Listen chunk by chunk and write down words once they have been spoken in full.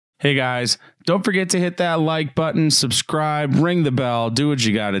Hey guys, don't forget to hit that like button, subscribe, ring the bell, do what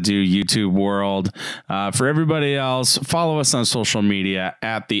you got to do, YouTube world. For everybody else, follow us on social media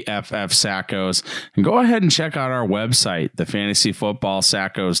at the FF Sackos, and go ahead and check out our website,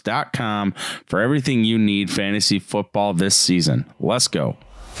 thefantasyfootballsackos.com, for everything you need fantasy football this season. Let's go.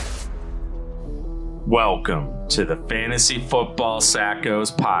 Welcome to the Fantasy Football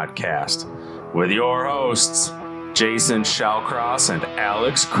Sackos podcast with your hosts, Jason Shallcross and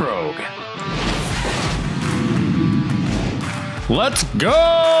Alex Krogh. Let's go!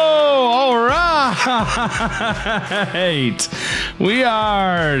 All right! We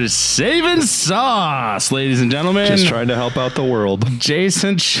are saving sauce, ladies and gentlemen. Just trying to help out the world.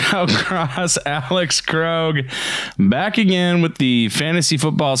 Jason Shallcross, Alex Krogh, back again with the Fantasy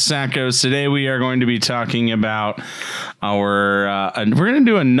Football Sackos. Today we are going to be talking about our... we're going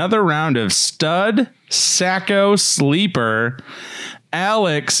to do another round of Stud Sacko Sleeper.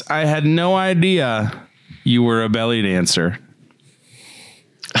 Alex, I had no idea you were a belly dancer.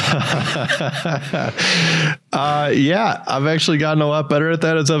 Yeah, I've actually gotten a lot better at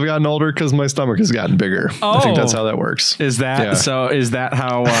that as I've gotten older because my stomach has gotten bigger. I think that's how that works. Is that so? Is that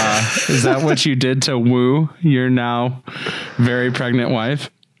how? Is that what you did to woo your now very pregnant wife?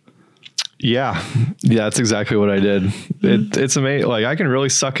 Yeah, that's exactly what I did. It's amazing. Like, I can really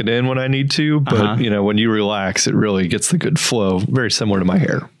suck it in when I need to, but you know, when you relax, it really gets the good flow. Very similar to my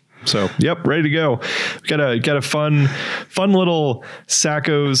hair. So, yep, ready to go. We got a fun little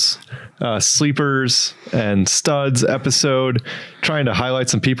Sackos, sleepers and studs episode, trying to highlight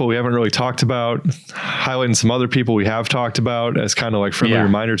some people we haven't really talked about, highlighting some other people we have talked about as kind of like friendly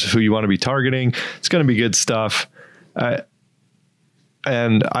reminders of who you want to be targeting. It's going to be good stuff.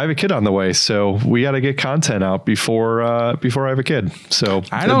 And I have a kid on the way, so we got to get content out before I have a kid. So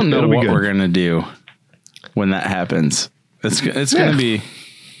I don't know what we're going to do when that happens. It's going to be...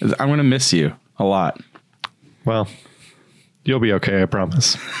 I'm going to miss you a lot. Well, you'll be okay, I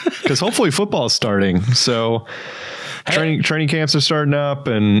promise. Because hopefully football is starting. So training camps are starting up,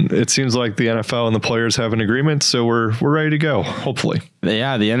 and it seems like the NFL and the players have an agreement. So we're ready to go, hopefully.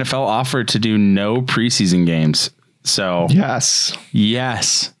 Yeah, the NFL offered to do no preseason games. So yes.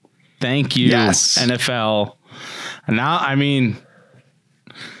 Thank you, NFL. Now, I mean...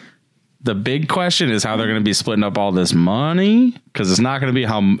 The big question is how they're going to be splitting up all this money, because it's not going to be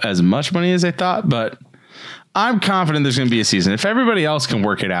as much money as they thought. But I'm confident there's going to be a season. If everybody else can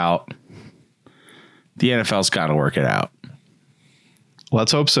work it out, the NFL's got to work it out.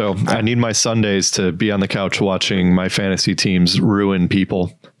 Let's hope so. I need my Sundays to be on the couch watching my fantasy teams ruin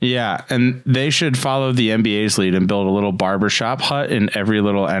people. Yeah, and they should follow the NBA's lead and build a little barbershop hut in every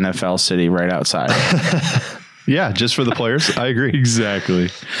little NFL city right outside. Yeah, just for the players. I agree.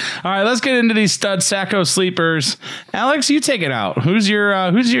 Exactly. All right, let's get into these stud Sacko sleepers. Alex, you take it out. Who's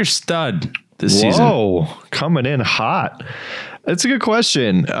your stud this season? Whoa, coming in hot. That's a good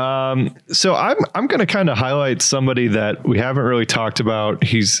question. So I'm going to kind of highlight somebody that we haven't really talked about.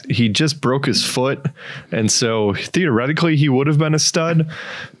 He just broke his foot, and so theoretically he would have been a stud,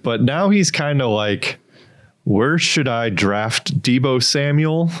 but now he's kind of like, where should I draft Deebo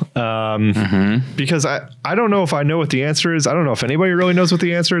Samuel? Because I don't know if I know what the answer is. I don't know if anybody really knows what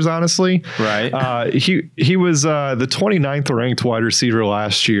the answer is, honestly. Right. He was the 29th ranked wide receiver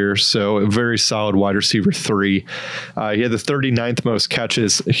last year, so a very solid wide receiver 3. He had the 39th most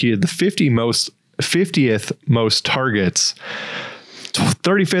catches. He had the 50th most targets.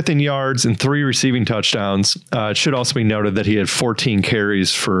 35th in yards and 3 receiving touchdowns. It should also be noted that he had 14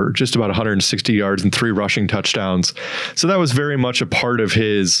 carries for just about 160 yards and 3 rushing touchdowns. So that was very much a part of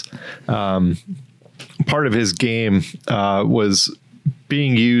his game was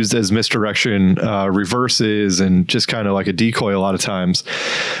being used as misdirection reverses and just kind of like a decoy a lot of times.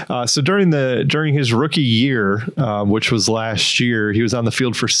 So during his rookie year, which was last year, he was on the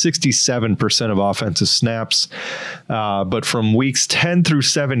field for 67% of offensive snaps. But from weeks 10 through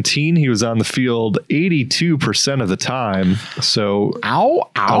 17, he was on the field 82% of the time. So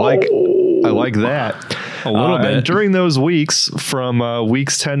I like that. A little bit. And during those weeks, from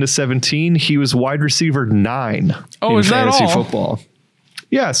weeks 10 to 17, he was wide receiver 9 in fantasy football.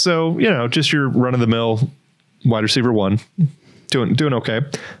 Yeah, so, you know, just your run-of-the-mill wide receiver 1, doing okay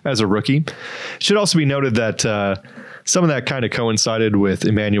as a rookie. Should also be noted that some of that kind of coincided with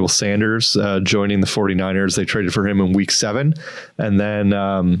Emmanuel Sanders joining the 49ers. They traded for him in week 7. And then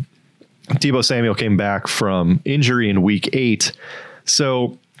Deebo Samuel came back from injury in week 8.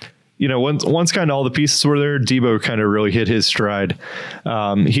 So, once kind of all the pieces were there, Deebo kind of really hit his stride.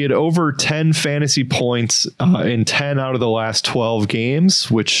 He had over 10 fantasy points in 10 out of the last 12 games,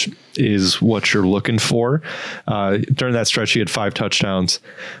 which is what you're looking for. During that stretch, he had 5 touchdowns,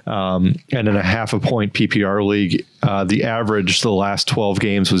 and in a half a point PPR league, the average the last 12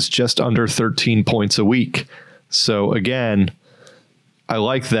 games was just under 13 points a week. So again, I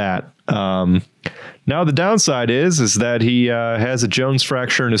like that. Now the downside is that he has a Jones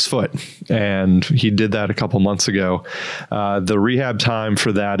fracture in his foot, and he did that a couple months ago. The rehab time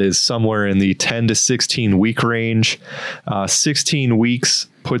for that is somewhere in the 10 to 16 week range. 16 weeks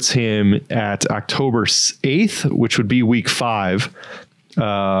puts him at October 8th, which would be week 5.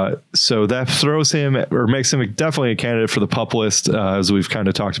 So that throws him, or makes him definitely a candidate for the PUP list, as we've kind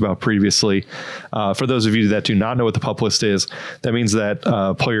of talked about previously. For those of you that do not know what the PUP list is, that means that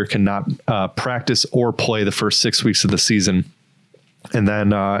a player cannot practice or play the first 6 weeks of the season. And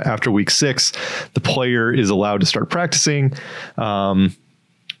then after week 6, the player is allowed to start practicing,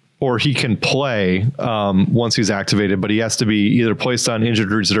 or he can play once he's activated, but he has to be either placed on injured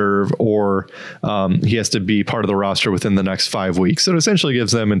reserve or he has to be part of the roster within the next 5 weeks. So it essentially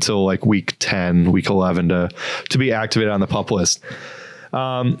gives them until like week 10, week 11 to be activated on the PUP list.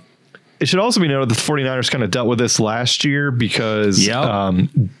 It should also be noted that the 49ers kind of dealt with this last year because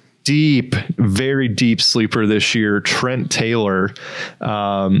very deep sleeper this year, Trent Taylor,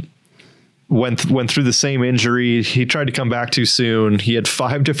 went through the same injury. He tried to come back too soon. He had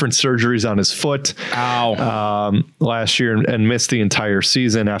 5 different surgeries on his foot last year and missed the entire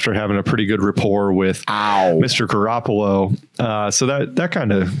season after having a pretty good rapport with Mr. Garoppolo. So that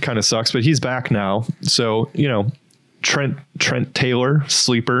kind of sucks, but he's back now. So, Trent Taylor,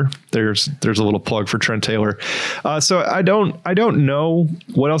 sleeper. There's a little plug for Trent Taylor. So I don't know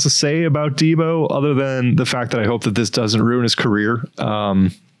what else to say about Deebo other than the fact that I hope that this doesn't ruin his career.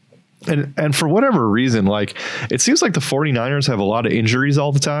 And for whatever reason, like it seems like the 49ers have a lot of injuries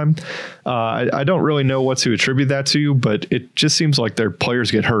all the time. I don't really know what to attribute that to, but it just seems like their players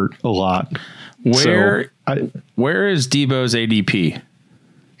get hurt a lot. Where is Deebo's ADP?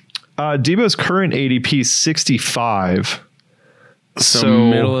 Deebo's current ADP is 65. So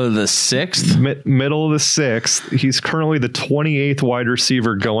middle of the 6th? Middle of the 6th. He's currently the 28th wide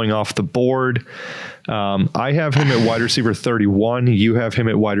receiver going off the board. I have him at wide receiver 31. You have him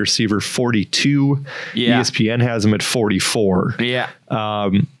at wide receiver 42. Yeah. ESPN has him at 44. Yeah.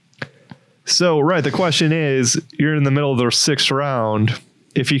 So, right. The question is, you're in the middle of the 6th round.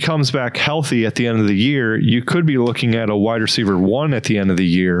 If he comes back healthy at the end of the year, you could be looking at a wide receiver 1 at the end of the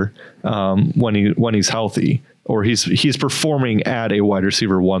year when he's healthy, or he's performing at a wide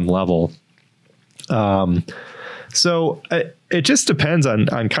receiver 1 level. So it just depends on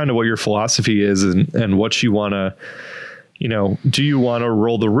kind of what your philosophy is and what you want to, do you want to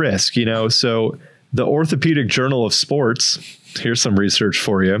roll the risk, So the Orthopedic Journal of Sports, here's some research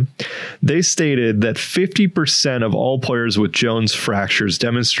for you. They stated that 50% of all players with Jones fractures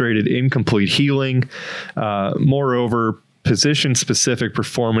demonstrated incomplete healing. Moreover, position-specific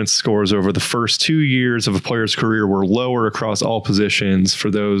performance scores over the first 2 years of a player's career were lower across all positions for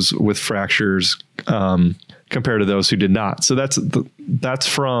those with fractures compared to those who did not. So that's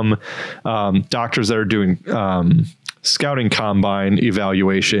from doctors that are doing scouting combine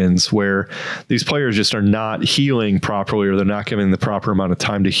evaluations where these players just are not healing properly, or they're not given the proper amount of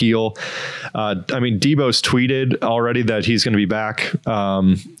time to heal. Deebo's tweeted already that he's going to be back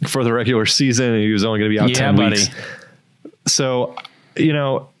for the regular season, and he was only going to be out 10 weeks. So,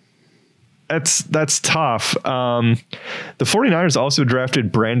 that's tough. The 49ers also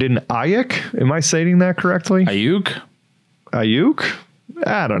drafted Brandon Ayuk. Am I saying that correctly? Ayuk?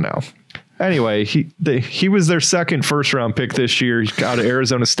 I don't know. Anyway, he was their second first round pick this year out of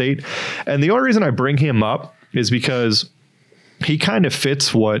Arizona State. And the only reason I bring him up is because he kind of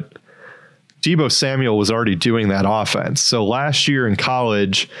fits what Deebo Samuel was already doing that offense. So last year in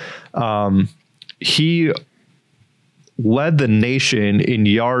college, he led the nation in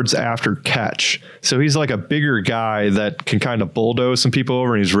yards after catch. So he's like a bigger guy that can kind of bulldoze some people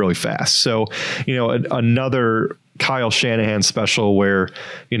over, and he's really fast. So, another Kyle Shanahan special where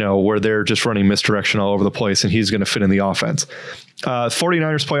they're just running misdirection all over the place, and he's going to fit in the offense.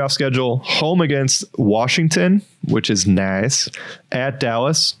 49ers playoff schedule: home against Washington, which is nice, at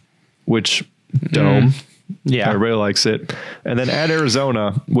Dallas, which dome. Yeah, everybody likes it. And then at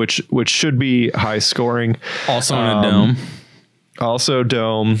Arizona, which should be high scoring. Also in a dome. Also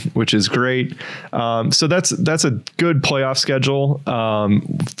dome, which is great. So that's a good playoff schedule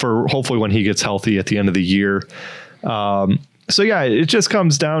for hopefully when he gets healthy at the end of the year. So yeah, it just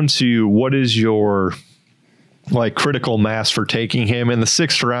comes down to what is your like critical mass for taking him in the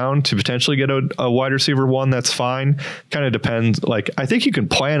 6th round to potentially get a wide receiver 1, that's fine. Kind of depends. Like, I think you can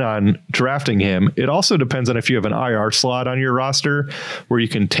plan on drafting him. It also depends on if you have an IR slot on your roster where you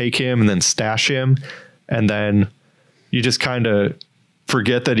can take him and then stash him, and then you just kind of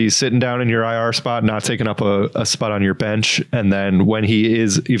forget that he's sitting down in your IR spot, not taking up a spot on your bench. And then when he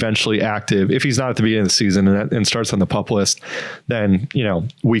is eventually active, if he's not at the beginning of the season and starts on the PUP list, then, you know,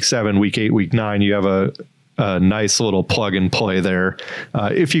 week 7, week 8, week 9, you have a nice little plug and play there.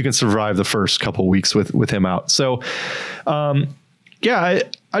 If you can survive the first couple weeks with him out. So, I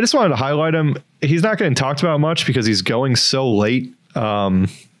just wanted to highlight him. He's not getting talked about much because he's going so late.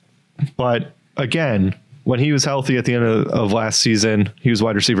 But again, when he was healthy at the end of last season, he was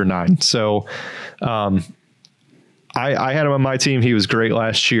wide receiver 9. So, I had him on my team. He was great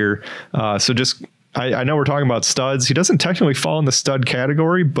last year. I know we're talking about studs. He doesn't technically fall in the stud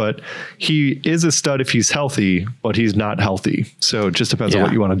category, but he is a stud if he's healthy, but he's not healthy. So it just depends on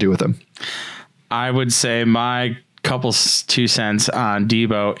what you want to do with him. I would say my couple 2 cents on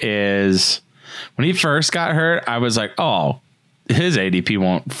Deebo is when he first got hurt, I was like, oh, his ADP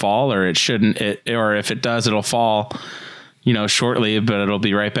won't fall, or it shouldn't, or if it does, it'll fall, you know, shortly, but it'll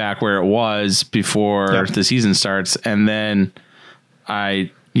be right back where it was before the season starts. And then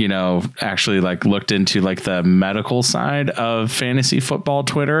I, you know, actually like looked into like the medical side of fantasy football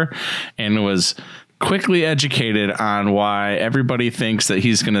Twitter and was quickly educated on why everybody thinks that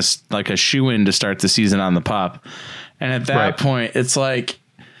he's going to like a shoe-in to start the season on the PUP. And at that point, it's like,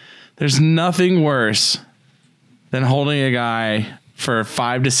 there's nothing worse than holding a guy for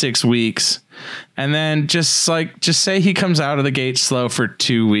 5 to 6 weeks. And then just say he comes out of the gate slow for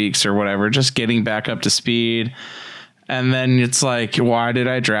 2 weeks or whatever, just getting back up to speed. And then it's like, why did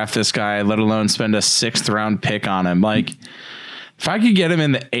I draft this guy, let alone spend a 6th round pick on him? Like, if I could get him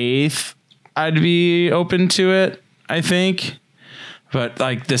in the 8th, I'd be open to it, I think. But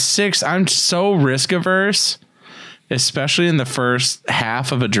like the 6th, I'm so risk averse, especially in the first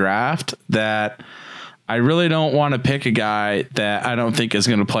half of a draft, that I really don't want to pick a guy that I don't think is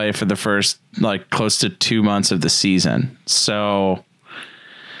going to play for the first like close to 2 months of the season. So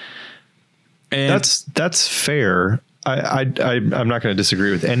that's fair. I'm not going to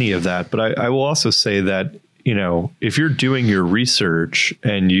disagree with any of that, but I will also say that, you know, if you're doing your research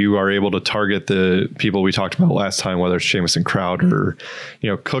and you are able to target the people we talked about last time, whether it's Jamison Crowder or, you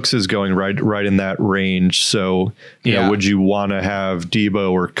know, Cooks is going right in that range. So, you know, would you want to have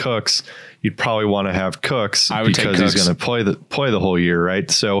Deebo or Cooks? You'd probably want to have Cooks because he's going to play the whole year. Right.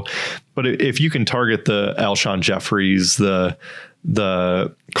 So, but if you can target the Alshon Jeffries, the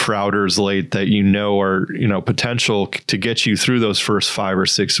Crowders late that, you know, are, you know, potential to get you through those first 5 or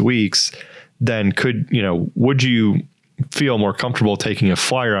 6 weeks, then would you feel more comfortable taking a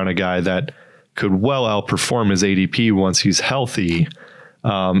flyer on a guy that could well outperform his ADP once he's healthy,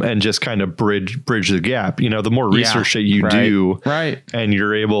 and just kind of bridge the gap? You know, the more research that you do, and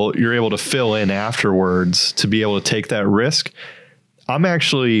you're able to fill in afterwards to be able to take that risk. I'm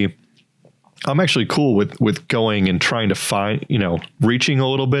actually cool with going and trying to find, you know, reaching a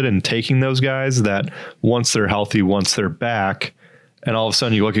little bit and taking those guys that once they're healthy, once they're back, and all of a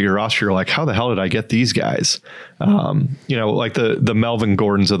sudden you look at your roster, you're like, how the hell did I get these guys? You know, like the Melvin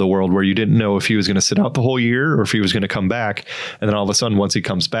Gordons of the world, where you didn't know if he was going to sit out the whole year or if he was going to come back. And then all of a sudden, once he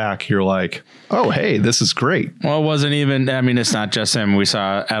comes back, you're like, oh, hey, this is great. Well, it wasn't even, I mean, it's not just him. We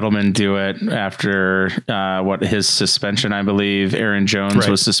saw Edelman do it after his suspension, I believe. Aaron Jones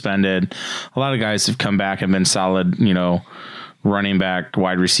was suspended. A lot of guys have come back and been solid, you know, running back,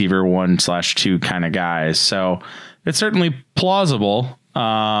 wide receiver 1/2 kind of guys. So it's certainly plausible.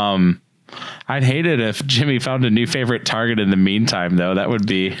 I'd hate it if Jimmy found a new favorite target in the meantime, though. That would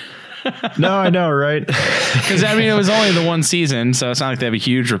be. No, I know, right? Because, I mean, it was only the one season, so it's not like they have a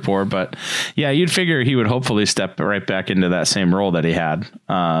huge rapport. But, yeah, you'd figure he would hopefully step right back into that same role that he had.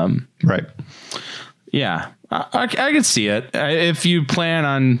 Right. Yeah, I could see it. If you plan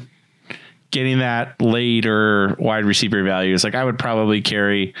on getting that later wide receiver values, like I would probably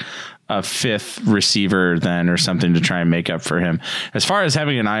carry a 5th receiver then or something to try and make up for him. As far as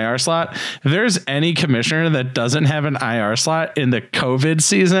having an IR slot, if there's any commissioner that doesn't have an IR slot in the COVID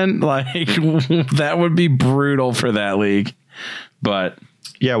season, like that would be brutal for that league. But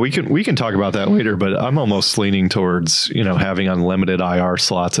yeah, we can talk about that later, but I'm almost leaning towards, you know, having unlimited IR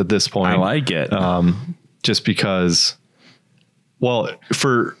slots at this point. I like it. Just because, well,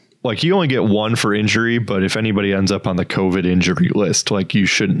 like you only get one for injury, but if anybody ends up on the COVID injury list, like you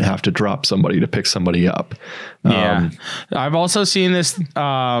shouldn't have to drop somebody to pick somebody up. Yeah. I've also seen this.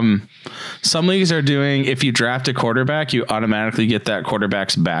 Some leagues are doing, if you draft a quarterback, you automatically get that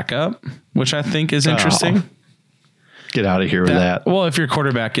quarterback's backup, which I think is interesting. Get out of here with that. Well, if your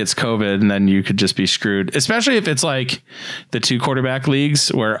quarterback gets COVID, and then you could just be screwed, especially if it's like the 2 quarterback leagues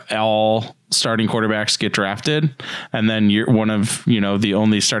where all starting quarterbacks get drafted. And then you're one of, the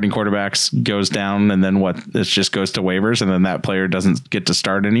only starting quarterbacks goes down. And then it just goes to waivers. And then that player doesn't get to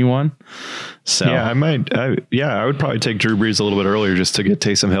start anyone. So yeah, I would probably take Drew Brees a little bit earlier just to get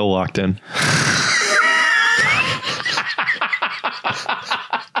Taysom Hill locked in.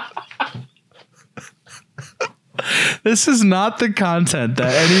 This is not the content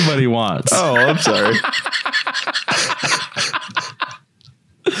that anybody wants. Oh, I'm sorry.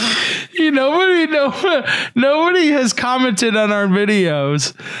 Nobody has commented on our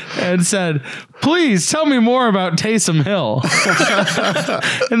videos and said, please tell me more about Taysom Hill.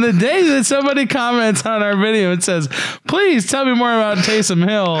 And the day that somebody comments on our video and says, please tell me more about Taysom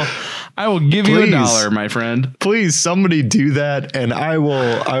Hill, I will give you $1, my friend. Please, somebody do that, and I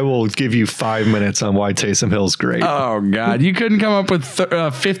will give you 5 minutes on why Taysom Hill's great. Oh, God. You couldn't come up with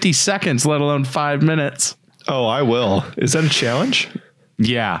 50 seconds, let alone 5 minutes. Oh, I will. Is that a challenge?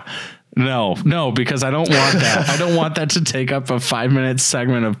 Yeah. No, because I don't want that. I don't want that to take up a 5-minute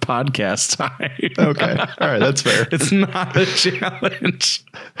segment of podcast time. Okay. All right. That's fair. It's not a challenge.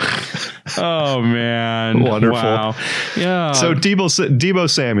 Oh, man. Wonderful. Wow. Yeah. So Deebo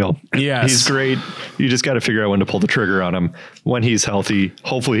Samuel. Yes. He's great. You just got to figure out when to pull the trigger on him. When he's healthy,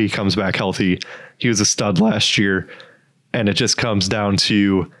 hopefully he comes back healthy. He was a stud last year. And it just comes down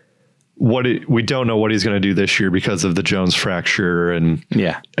to we don't know what he's going to do this year because of the Jones fracture. And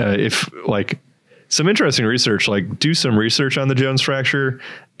if like some interesting research, like do some research on the Jones fracture.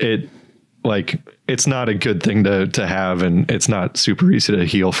 It's not a good thing to have, and it's not super easy to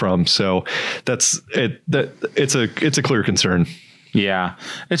heal from. So that's it. It's a clear concern. Yeah.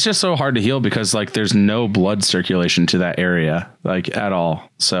 It's just so hard to heal because like there's no blood circulation to that area, like at all.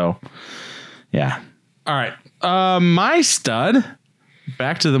 So yeah. All right. My stud,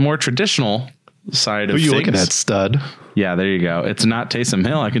 back to the more traditional side of things. Who you looking at, stud? Yeah, there you go. It's not Taysom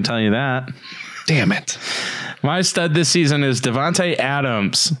Hill, I can tell you that. Damn it. My stud this season is Davante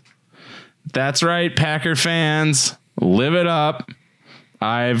Adams. That's right, Packer fans. Live it up.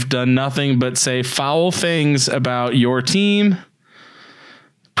 I've done nothing but say foul things about your team,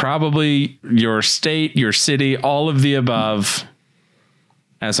 probably your state, your city, all of the above,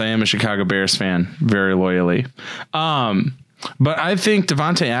 as I am a Chicago Bears fan, very loyally. But I think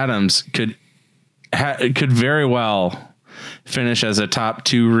Davante Adams could very well finish as a top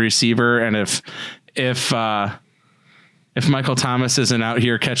 2 receiver. And if Michael Thomas isn't out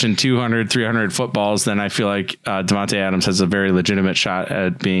here catching 200, 300 footballs, then I feel like Davante Adams has a very legitimate shot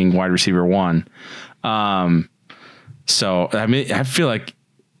at being wide receiver 1. So, I mean, I feel like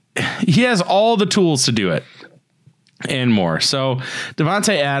he has all the tools to do it and more. So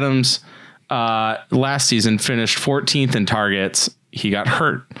Davante Adams last season finished 14th in targets. He got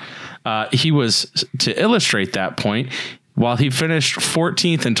hurt. He was, to illustrate that point, while he finished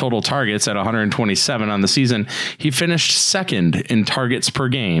 14th in total targets at 127 on the season, he finished 2nd in targets per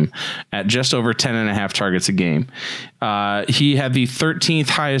game at just over 10.5 targets a game. He had the 13th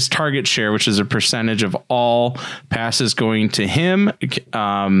highest target share, which is a percentage of all passes going to him,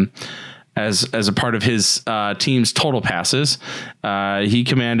 as a part of his team's total passes. He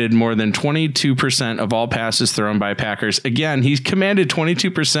commanded more than 22% of all passes thrown by Packers. Again, he's commanded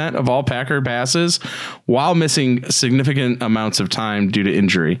 22% of all Packer passes while missing significant amounts of time due to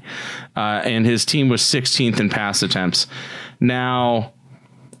injury. And his team was 16th in pass attempts. Now,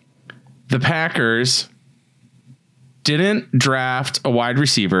 the Packers didn't draft a wide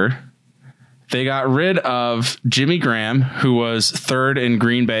receiver. They got rid of Jimmy Graham, who was 3rd in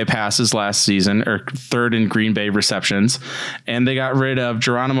Green Bay passes last season, or 3rd in Green Bay receptions. And they got rid of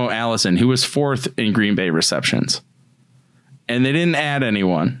Geronimo Allison, who was 4th in Green Bay receptions. And they didn't add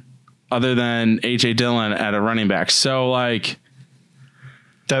anyone other than A.J. Dillon at a running back. So, like,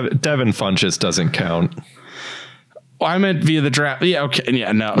 Devin Funchess doesn't count. Well, I meant via the draft. Yeah. Okay.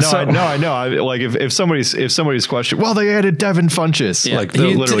 Yeah. No. I know. Like if somebody's question, well, they added Devin Funchess. Yeah, like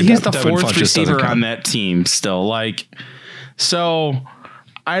literally, he's the 4th receiver on that team still. Like, so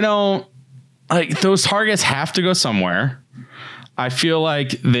I don't like those targets have to go somewhere. I feel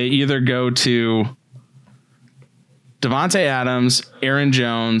like they either go to Davante Adams, Aaron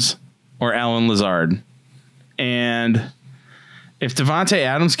Jones, or Allen Lazard. And if Davante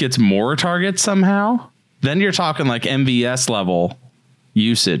Adams gets more targets somehow, then you're talking like MVS level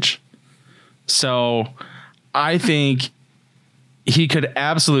usage. So I think he could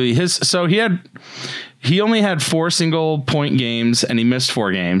absolutely he only had 4 single point games and he missed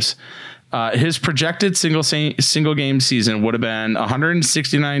 4 games. His projected single game season would have been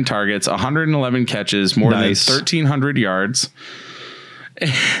 169 targets, 111 catches, more than 1,300 yards,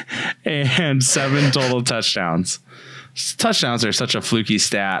 and 7 total touchdowns. Touchdowns are such a fluky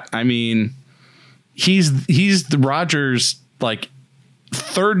stat. I mean, he's the Rodgers like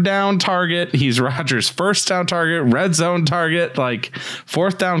third down target. He's Rodgers' first down target, red zone target, like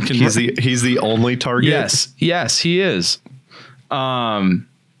fourth down. He's the only target. Yes, he is.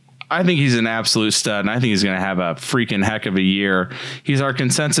 I think he's an absolute stud, and I think he's going to have a freaking heck of a year. He's our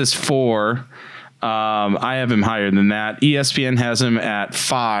consensus 4. I have him higher than that. ESPN has him at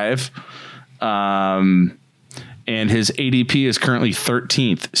 5. And his ADP is currently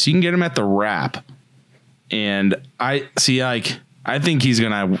 13th. So you can get him at the wrap. And I think he's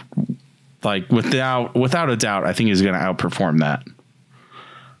going to, like, without a doubt, I think he's going to outperform that.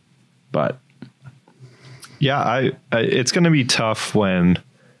 But yeah, it's going to be tough when,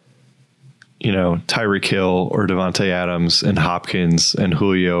 you know, Tyreek Hill or Davante Adams and Hopkins and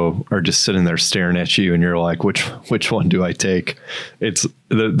Julio are just sitting there staring at you, and you're like, which one do I take?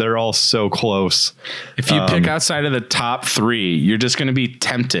 They're all so close. If you pick outside of the top 3, you're just going to be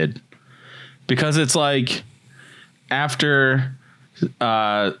tempted, because it's like after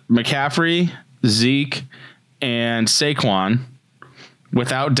McCaffrey, Zeke, and Saquon,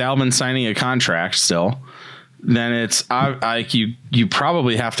 without Dalvin signing a contract still, then it's like you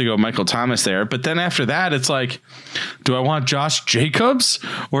probably have to go Michael Thomas there. But then after that, it's like, do I want Josh Jacobs,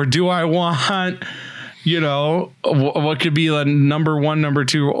 or do I want, you know, what could be the number 1, number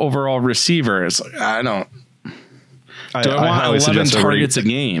 2 overall receiver? It's like, I don't. Do I want 11 targets a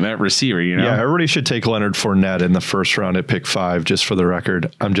game at receiver? You know, yeah, everybody should take Leonard Fournette in the first round at pick 5, just for the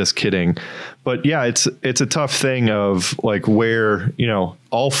record. I'm just kidding, but yeah, it's a tough thing of like where, you know,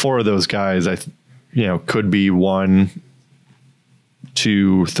 all 4 of those guys, you know, could be 1,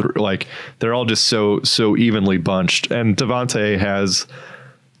 2, 3, like they're all just so evenly bunched. And Davante has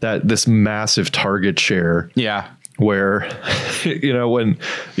this massive target share. Yeah. Where,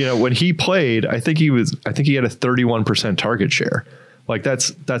 when he played, I think he had a 31% target share. Like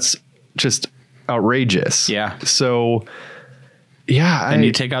that's just outrageous. Yeah. So yeah. And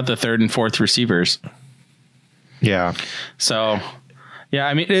you take out the 3rd and 4th receivers. Yeah. So yeah,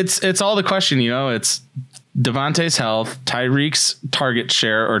 I mean, it's all the question, you know, it's Davante's health, Tyreek's target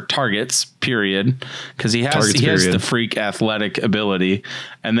share or targets, period, because he has the freak athletic ability,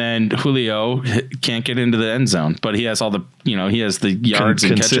 and then Julio can't get into the end zone, but he has all the, you know, he has the yards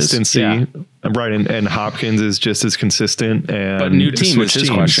and consistency, catches. Yeah. Right, and Hopkins is just as consistent. And but new team is his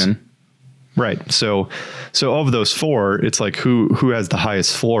question. Right. So of those 4, it's like who has the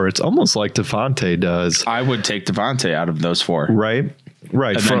highest floor? It's almost like Davante does. I would take Davante out of those 4. Right.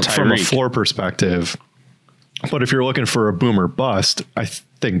 From a floor perspective. But if you're looking for a boomer bust, I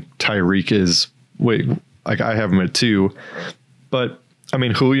think Tyreek is I have him at 2. But I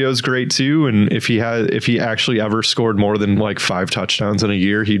mean, Julio's great too, and if he actually ever scored more than like 5 touchdowns in a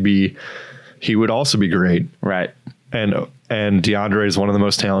year, he would also be great. Right. And DeAndre is one of the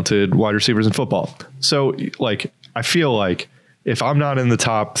most talented wide receivers in football. So like, I feel like if I'm not in the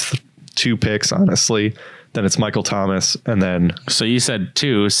top 2 picks, honestly, then it's Michael Thomas. And then, so you said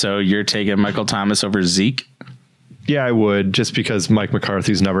 2, so you're taking Michael Thomas over Zeke? Yeah, I would, just because Mike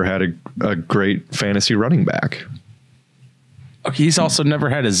McCarthy's never had a great fantasy running back. He's also never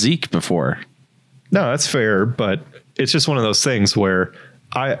had a Zeke before. No, that's fair, but it's just one of those things where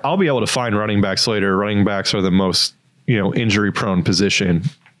I'll be able to find running backs later. Running backs are the most, you know, injury prone position.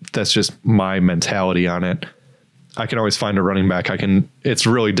 That's just my mentality on it. I can always find a running back. It's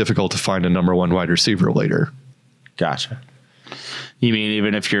really difficult to find a number 1 wide receiver later. Gotcha. You mean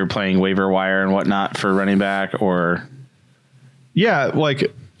even if you're playing waiver wire and whatnot for running back, or? Yeah,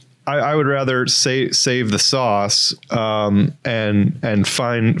 like I would rather save the sauce and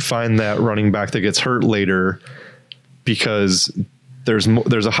find that running back that gets hurt later, because there's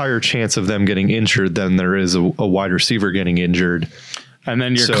a higher chance of them getting injured than there is a wide receiver getting injured. And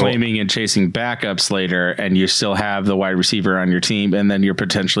then you're claiming and chasing backups later, and you still have the wide receiver on your team, and then you're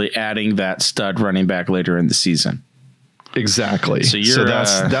potentially adding that stud running back later in the season. Exactly. So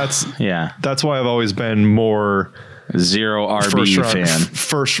that's why I've always been more 0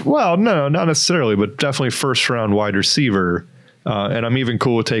 RB fan. Well, no, not necessarily, but definitely first round wide receiver. And I'm even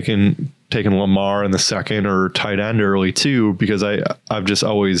cool with taking Lamar in the 2nd or tight end early too, because I've just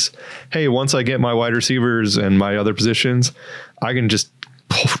always, hey, once I get my wide receivers and my other positions, I can just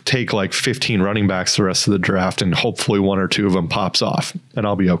take like 15 running backs the rest of the draft, and hopefully 1 or 2 of them pops off, and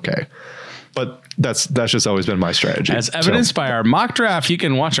I'll be okay. But that's just always been my strategy. As evidenced by our mock draft, you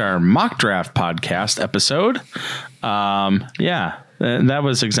can watch our mock draft podcast episode. That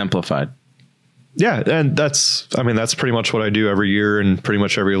was exemplified. Yeah, and that's pretty much what I do every year in pretty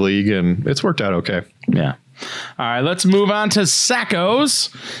much every league, and it's worked out okay. Yeah. All right, let's move on to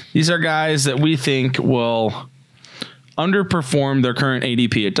Sackos. These are guys that we think will underperform their current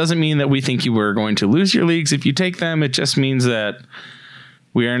ADP. It doesn't mean that we think you are going to lose your leagues if you take them. It just means that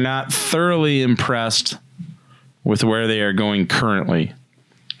we are not thoroughly impressed with where they are going currently.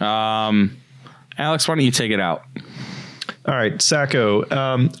 Alex, why don't you take it out? All right, Sacko.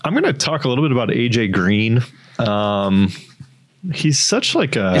 I'm going to talk a little bit about AJ Green. He's such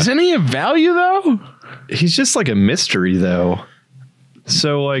like a... Isn't he a value, though? He's just like a mystery, though.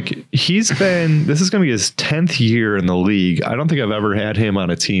 So, like, this is going to be his 10th year in the league. I don't think I've ever had him on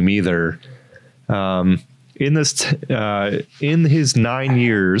a team either. In his 9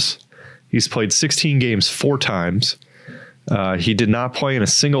 years, he's played 16 games 4 times. He did not play in a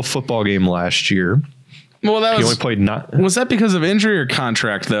single football game last year. Well, he only played was that because of injury or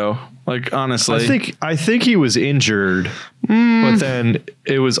contract, though? Like, honestly, I think he was injured, but then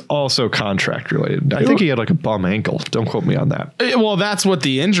it was also contract related. I think he had like a bum ankle. Don't quote me on that. Well, that's what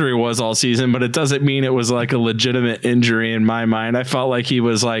the injury was all season, but it doesn't mean it was like a legitimate injury in my mind. I felt like he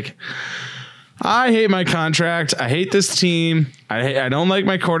was like, I hate my contract. I hate this team. I don't like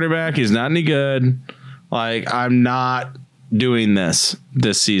my quarterback. He's not any good. Like, I'm not doing this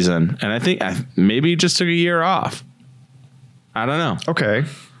season. And I think maybe he just took a year off. I don't know. Okay.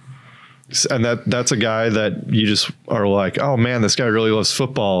 And that's a guy that you just are like, oh man, this guy really loves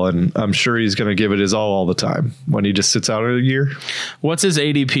football, and I'm sure he's going to give it his all the time when he just sits out a year. What's his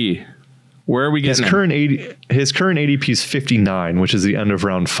ADP? Where are we getting his current ADP is 59, which is the end of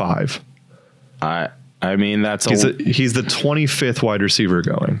round 5. I mean, he's the 25th wide receiver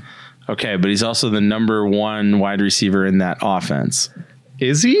going. Okay, but he's also the number 1 wide receiver in that offense.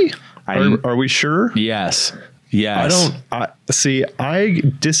 Is he? Are we sure? Yes. Yes. I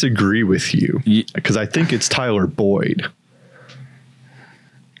disagree with you because I think it's Tyler Boyd.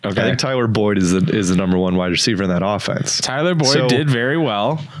 Okay. I think Tyler Boyd is the number 1 wide receiver in that offense. Tyler Boyd did very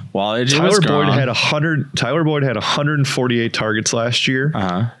well while AJ was gone. Tyler Boyd had 148 targets last year.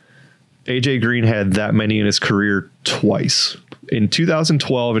 AJ Green had that many in his career twice. In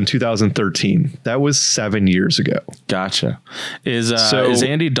 2012 and 2013. That was 7 years ago. Gotcha. Is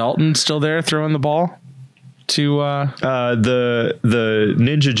Andy Dalton still there throwing the ball? To the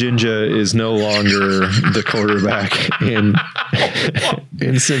Ninja Jinja is no longer the quarterback in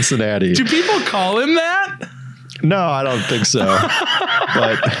Cincinnati. Do people call him that? No, I don't think so.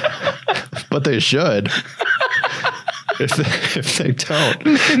 but they should. If they don't.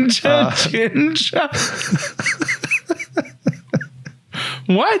 Ninja Jinja.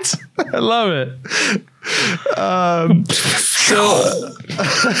 What? I love it.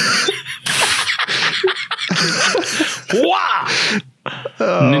 Wow.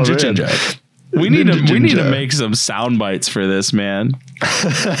 Ninja Jinja. We need to make some sound bites for this, man.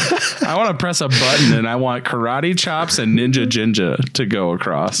 I want to press a button and I want karate chops and Ninja Jinja to go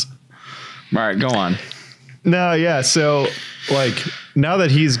across. All right, go on. No, yeah. So, like, now that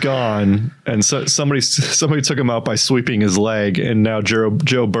he's gone, and somebody took him out by sweeping his leg, and now Joe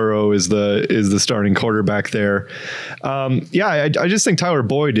Burrow is the starting quarterback there. I just think Tyler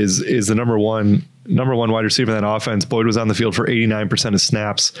Boyd is the number one wide receiver in that offense. Boyd was on the field for 89% of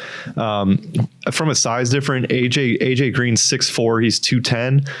snaps. From a size difference, AJ Green's 6'4", he's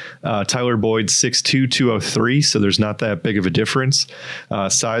 210. Tyler Boyd 6'2", 203. So there's not that big of a difference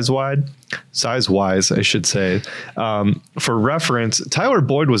size-wise, I should say. For reference, Tyler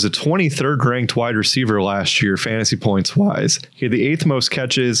Boyd was a 23rd ranked wide receiver last year, fantasy points wise. He had the 8th most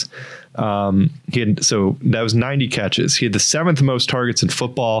catches. So that was 90 catches. He had the 7th most targets in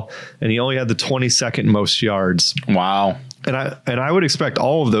football, and he only had the 22nd most yards. Wow. And I would expect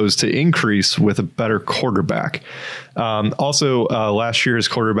all of those to increase with a better quarterback. Also, last year his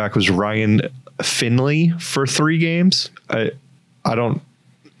quarterback was Ryan Finley for 3 games. I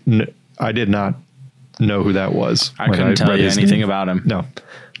did not know who that was. I couldn't tell you anything about him.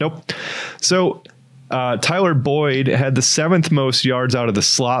 Nope. So Tyler Boyd had the 7th most yards out of the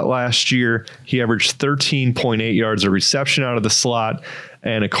slot last year. He averaged 13.8 yards a reception out of the slot.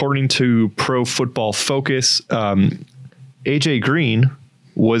 And according to Pro Football Focus, AJ Green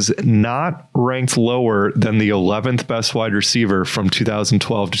was not ranked lower than the 11th best wide receiver from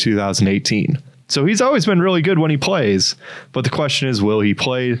 2012 to 2018. So he's always been really good when he plays, but the question is, will he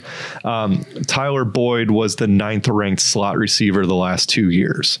play? Tyler Boyd was the 9th ranked slot receiver the last 2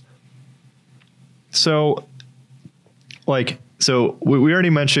 years. So we already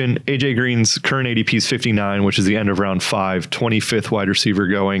mentioned AJ Green's current ADP is 59, which is the end of round 5, 25th wide receiver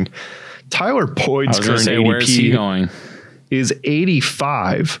going. Tyler Boyd's current ADP. Where's he going? is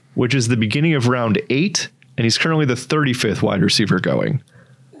 85, which is the beginning of round 8, and he's currently the 35th wide receiver going.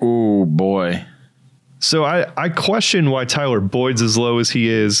 Oh boy. So I question why Tyler Boyd's as low as he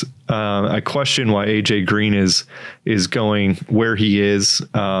is. I question why AJ Green is going where he is.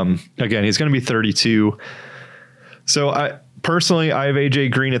 Again, he's going to be 32. So I have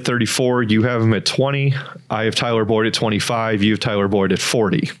AJ Green at 34. You have him at 20. I have Tyler Boyd at 25. You have Tyler Boyd at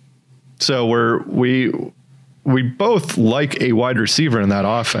 40. So we both like a wide receiver in that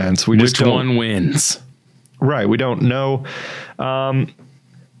offense. Which one wins? Right. We don't know.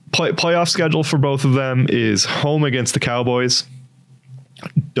 Playoff schedule for both of them is home against the Cowboys,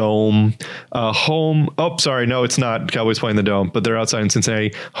 Dome, home. Oh, sorry. No, it's not Cowboys playing the Dome, but they're outside in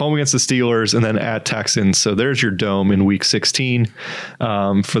Cincinnati, home against the Steelers, and then at Texans. So there's your Dome in week 16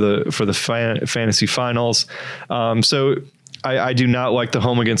 for the fantasy finals. So I do not like the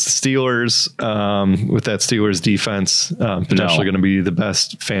home against the Steelers with that Steelers defense potentially going to be the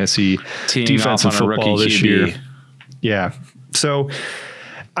best fantasy defense in football this year. Yeah. So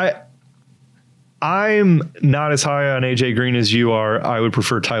I'm not as high on AJ Green as you are. I would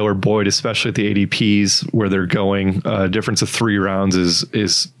prefer Tyler Boyd, especially at the ADPs where they're going. Difference of 3 rounds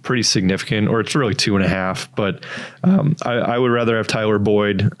is pretty significant, or it's really 2.5. But I would rather have Tyler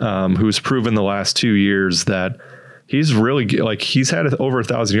Boyd, who's proven the last 2 years that he's really he's had over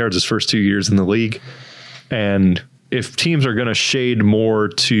 1,000 yards his first 2 years in the league. And if teams are going to shade more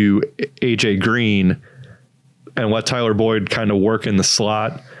to AJ Green and let Tyler Boyd kind of work in the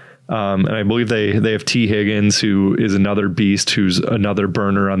slot. And I believe they have T. Higgins, who is another beast, who's another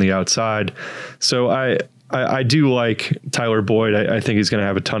burner on the outside. So I do like Tyler Boyd. I think he's going to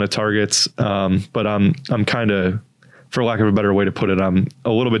have a ton of targets. But I'm kind of, for lack of a better way to put it, I'm a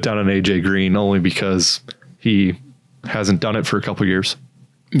little bit down on AJ Green only because he hasn't done it for a couple years.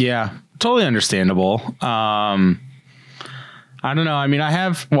 Yeah, totally understandable. I don't know. I mean,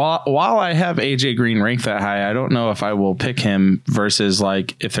 while I have AJ Green ranked that high, I don't know if I will pick him versus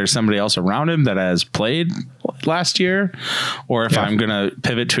if there's somebody else around him that has played last year, or if I'm going to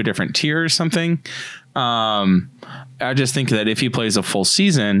pivot to a different tier or something. I just think that if he plays a full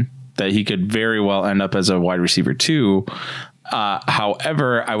season, that he could very well end up as a wide receiver too.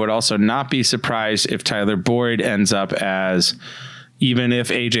 However, I would also not be surprised if Tyler Boyd ends up as, even if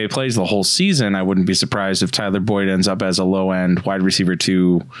AJ plays the whole season, I wouldn't be surprised if Tyler Boyd ends up as a low end wide receiver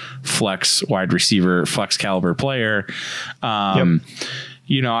 2 flex caliber player.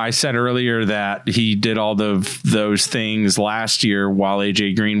 You know, I said earlier that he did all those things last year while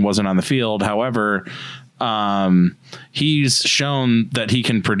AJ Green wasn't on the field. However, he's shown that he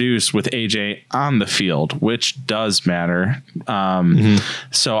can produce with AJ on the field, which does matter.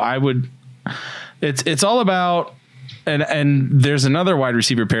 So it's all about, and there's another wide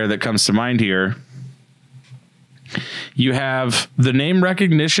receiver pair that comes to mind here. You have the name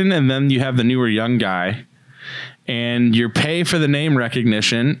recognition, and then you have the newer young guy, and you pay for the name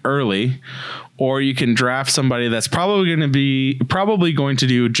recognition early, or you can draft somebody that's probably going to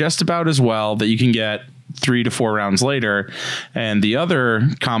do just about as well, that you can get 3 to 4 rounds later. And the other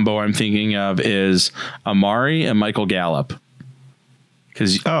combo I'm thinking of is Amari and Michael Gallup.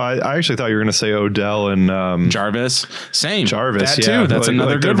 I actually thought you were going to say Odell and Jarvis. Same. Jarvis, that too. That's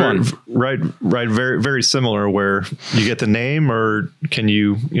another good one. Right. Very, very similar. Where you get the name, or can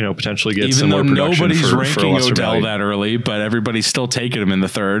you potentially get similar production? Nobody's ranking Odell value that early, but everybody's still taking him in the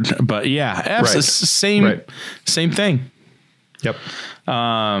 3rd. But yeah, same thing. Yep.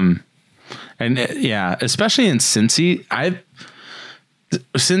 And especially in Cincy, I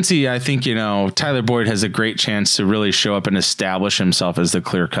think, Tyler Boyd has a great chance to really show up and establish himself as the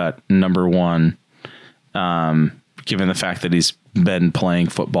clear-cut number 1, given the fact that he's been playing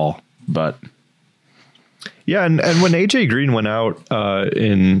football. But yeah, and when AJ Green went out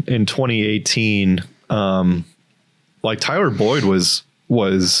in 2018, Tyler Boyd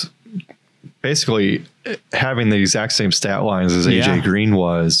was basically having the exact same stat lines as AJ Green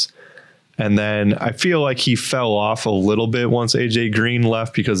was. And then I feel like he fell off a little bit once AJ Green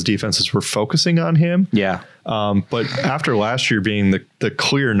left because defenses were focusing on him. Yeah. But after last year being the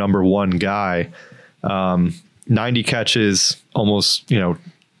clear number 1 guy, 90 catches, almost,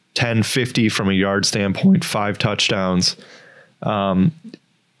 1050 from a yard standpoint, 5 touchdowns,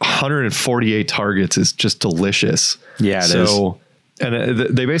 148 targets is just delicious. Yeah, it is. And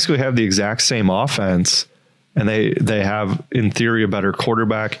they basically have the exact same offense, and they have, in theory, a better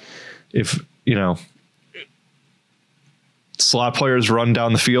quarterback. If, slot players run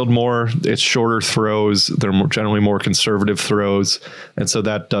down the field more, it's shorter throws. They're generally more conservative throws. And so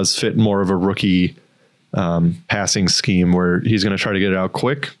that does fit more of a rookie passing scheme where he's going to try to get it out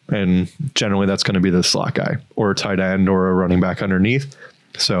quick. And generally that's going to be the slot guy or a tight end or a running back underneath.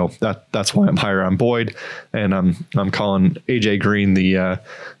 So that's why I'm higher on Boyd, and I'm calling AJ Green the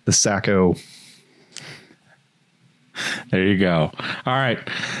Sacko. There you go. All right.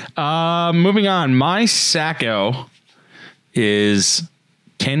 Moving on. My Sacko is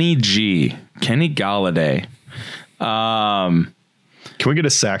Kenny Golladay. Can we get a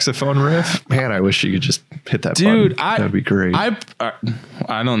saxophone riff? Man, I wish you could just hit that dude, button. That'd be great.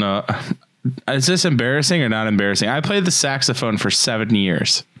 I don't know. Is this embarrassing or not embarrassing? I played the saxophone for 7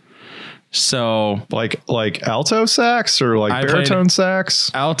 years. So like alto sax or like baritone sax?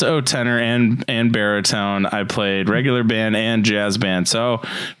 Alto, tenor, and baritone. I played regular band and jazz band. So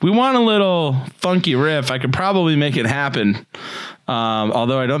if we want a little funky riff, I could probably make it happen.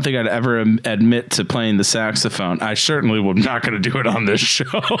 Although I don't think I'd ever admit to playing the saxophone. I certainly am not going to do it on this show.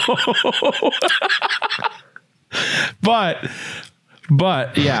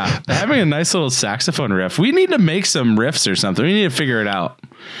 But yeah, having a nice little saxophone riff. We need to make some riffs or something. We need to figure it out.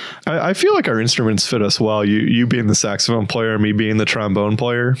 I feel like our instruments fit us well. You being the saxophone player, me being the trombone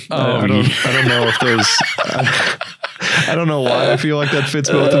player. I don't know if there's. I don't know why I feel like that fits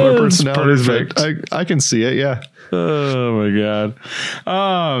both of our personalities, but I can see it. Yeah. Oh my God.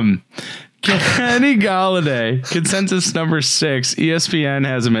 Kenny Golladay, consensus number 6. ESPN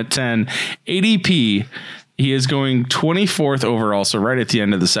has him at 10. ADP. He is going 24th overall, so right at the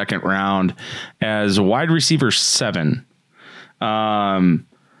end of the second round, as wide receiver 7.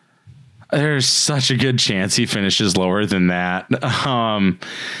 There's such a good chance he finishes lower than that.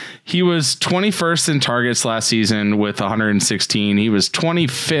 He was 21st in targets last season with 116. He was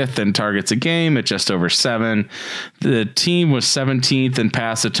 25th in targets a game at just over 7. The team was 17th in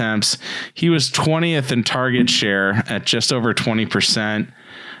pass attempts. He was 20th in target share at just over 20%.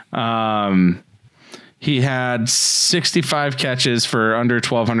 He had 65 catches for under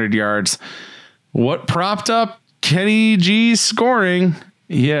 1,200 yards. What propped up Kenny G's scoring?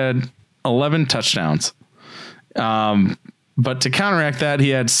 He had 11 touchdowns. But to counteract that, he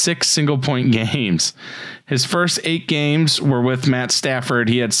had 6 single-point games. His first 8 games were with Matt Stafford.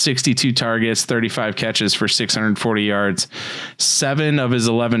 He had 62 targets, 35 catches for 640 yards, 7 of his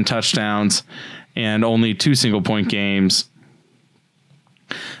 11 touchdowns, and only 2 single-point games.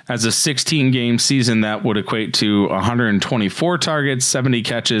 As a 16-game season, that would equate to 124 targets, 70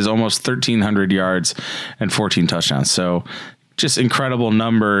 catches, almost 1,300 yards, and 14 touchdowns. So just incredible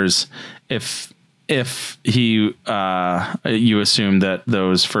numbers if he you assume that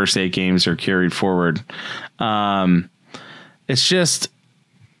those first 8 games are carried forward. It's just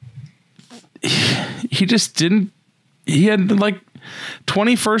he just didn't. He had like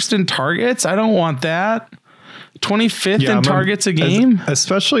 21st in targets. I don't want that. 25th in targets a game,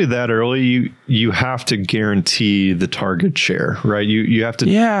 especially that early. You have to guarantee the target share, right? You have to,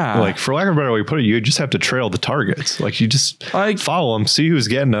 like, for lack of a better way to put it, you just have to trail the targets. Like, you just follow them, see who's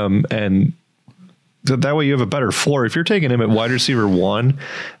getting them, and that way you have a better floor. If you're taking him at wide receiver 1,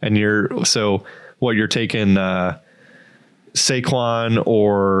 and you're taking Saquon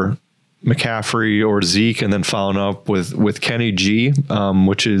or McCaffrey or Zeke, and then following up with Kenny G,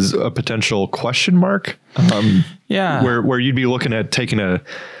 which is a potential question mark. Where you'd be looking at taking a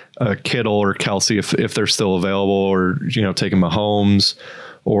Kittle or Kelsey if they're still available, or taking Mahomes,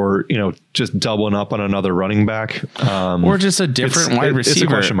 or just doubling up on another running back, or just a different wide receiver. It's a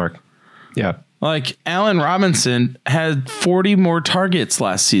question mark. Yeah, like Allen Robinson had 40 more targets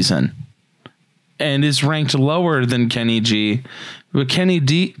last season, and is ranked lower than Kenny G. But Kenny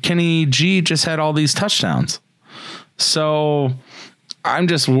G just had all these touchdowns. So I'm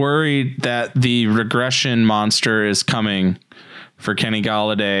just worried that the regression monster is coming for Kenny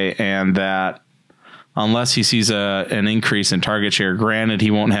Golladay, and that unless he sees an increase in target share, granted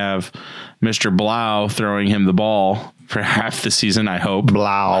he won't have Mr. Blau throwing him the ball for half the season, I hope.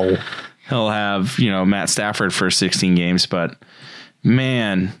 Blau. He'll have, Matt Stafford for 16 games, but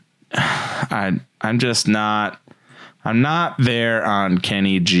man, I'm just not. I'm not there on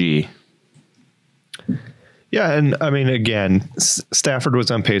Kenny G. Yeah, and I mean, again, Stafford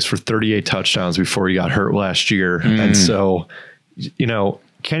was on pace for 38 touchdowns before he got hurt last year. And so,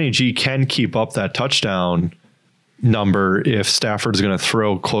 Kenny G can keep up that touchdown number if Stafford's going to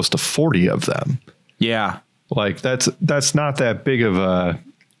throw close to 40 of them. Yeah. Like that's not that big of a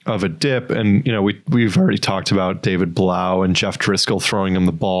dip. And, we've already talked about David Blau and Jeff Driscoll throwing him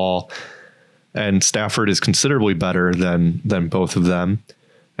the ball. And Stafford is considerably better than both of them.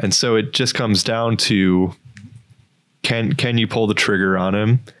 And so it just comes down to, can you pull the trigger on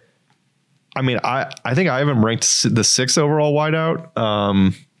him? I mean, I think I have him ranked the 6th overall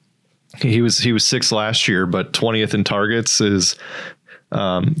wideout. He was 6th last year, but 20th in targets is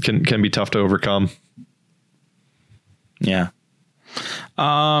can be tough to overcome. Yeah.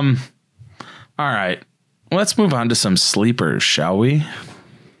 All right. Let's move on to some sleepers, shall we?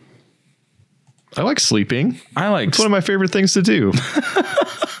 I like sleeping. It's one of my favorite things to do.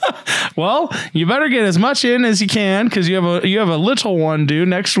 Well, you better get as much in as you can because you have a little one due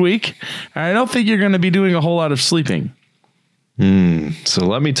next week. I don't think you're going to be doing a whole lot of sleeping. So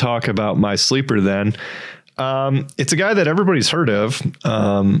let me talk about my sleeper then. It's a guy that everybody's heard of.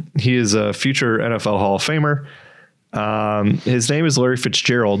 He is a future NFL Hall of Famer. His name is Larry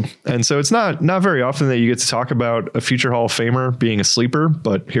Fitzgerald. And so it's not very often that you get to talk about a future Hall of Famer being a sleeper,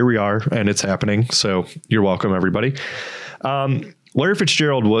 but here we are and it's happening. So you're welcome, everybody. Larry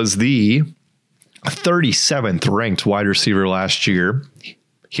Fitzgerald was the 37th ranked wide receiver last year.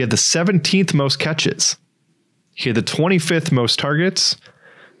 He had the 17th most catches. He had the 25th most targets.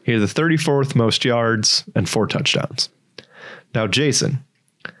 He had the 34th most yards and 4 touchdowns. Now, Jason,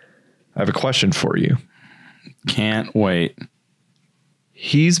 I have a question for you. Can't wait.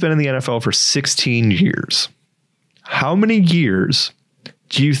 He's been in the NFL for 16 years. How many years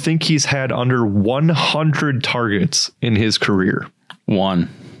do you think he's had under 100 targets in his career? 1.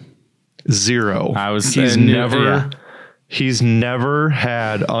 0. He's never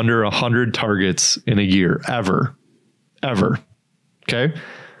had under 100 targets in a year, ever. Okay.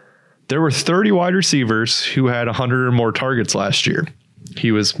 There were 30 wide receivers who had 100 or more targets last year.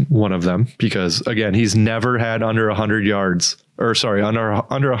 He was one of them because, again, he's never had under 100 yards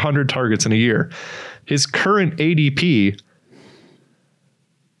under 100 targets in a year. His current ADP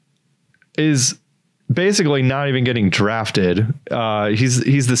is basically not even getting drafted.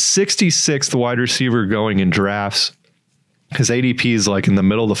 He's the 66th wide receiver going in drafts. His ADP is like in the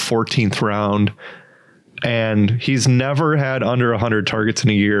middle of the 14th round, and he's never had under 100 targets in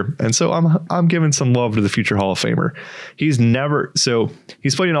a year. And so I'm giving some love to the future Hall of Famer. He's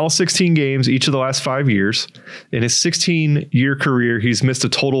played in all 16 games each of the last 5 years. In his 16-year career, he's missed a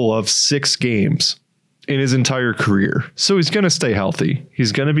total of 6 games in his entire career. So he's going to stay healthy.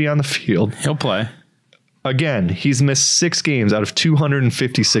 He's going to be on the field. He'll play. Again, he's missed 6 games out of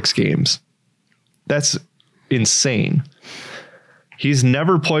 256 games. That's insane. He's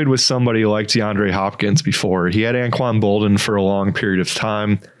never played with somebody like DeAndre Hopkins before. He had Anquan Boldin for a long period of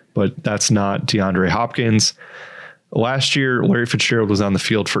time, but that's not DeAndre Hopkins. Last year, Larry Fitzgerald was on the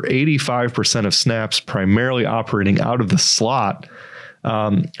field for 85% of snaps, primarily operating out of the slot.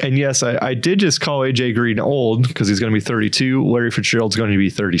 And yes, I did just call AJ Green old because he's going to be 32. Larry Fitzgerald's going to be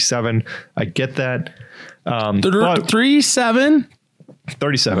 37. I get that. 37?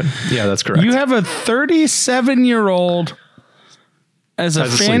 37. Yeah, that's correct. You have a 37-year-old as a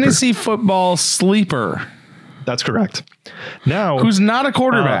fantasy football sleeper. That's correct. Now, who's not a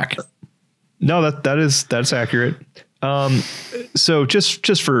quarterback? No, that's accurate. So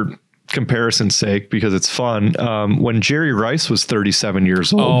just for comparison's sake, because it's fun, when Jerry Rice was 37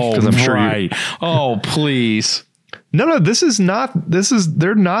 years old, because I'm sure please. No,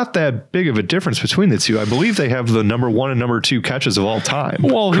 they're not that big of a difference between the two. I believe they have the number 1 and number 2 catches of all time.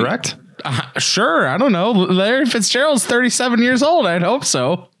 Well, correct? Sure. I don't know. Larry Fitzgerald's 37 years old. I'd hope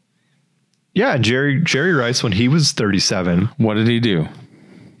so. Yeah. Jerry Rice, when he was 37, what did he do?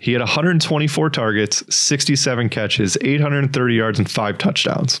 He had 124 targets, 67 catches, 830 yards, and 5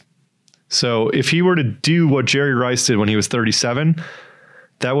 touchdowns. So if he were to do what Jerry Rice did when he was 37,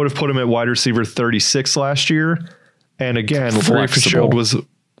 that would have put him at wide receiver 36 last year. And again, Larry Fitzgerald was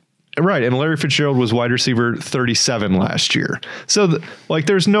right. And Larry Fitzgerald was wide receiver 37 last year. So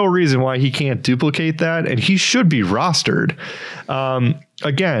there's no reason why he can't duplicate that. And he should be rostered.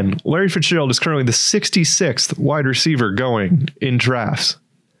 Again, Larry Fitzgerald is currently the 66th wide receiver going in drafts.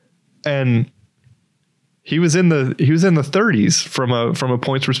 And he was in the 30s from a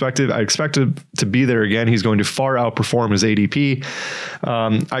points perspective. I expect to be there again. He's going to far outperform his ADP.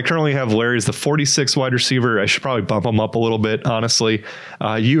 I currently have Larry as the 46th wide receiver. I should probably bump him up a little bit, honestly.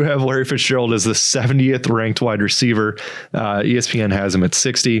 You have Larry Fitzgerald as the 70th ranked wide receiver. ESPN has him at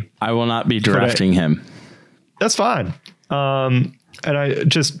 60. I will not be drafting him. That's fine. And I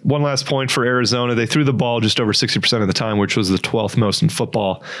just one last point for Arizona. They threw the ball just over 60% of the time, which was the 12th most in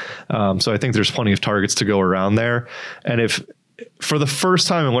football. So I think there's plenty of targets to go around there. And if for the first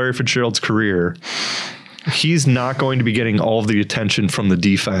time in Larry Fitzgerald's career, he's not going to be getting all of the attention from the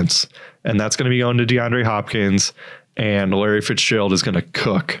defense, and that's going to be going to DeAndre Hopkins, and Larry Fitzgerald is going to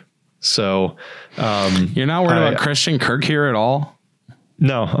cook. So you're not worried about Christian Kirk here at all?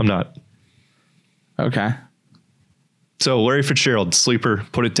 No, I'm not. Okay. So Larry Fitzgerald, sleeper,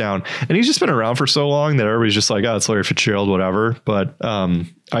 put it down. And he's just been around for so long that everybody's just like, oh, it's Larry Fitzgerald, whatever. But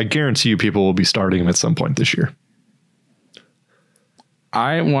I guarantee you people will be starting him at some point this year.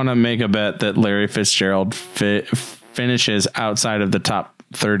 I want to make a bet that Larry Fitzgerald finishes outside of the top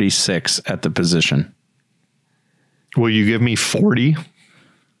 36 at the position. Will you give me 40?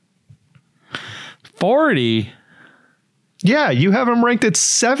 40? Yeah, you have him ranked at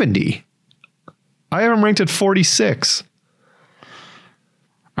 70. I have him ranked at 46.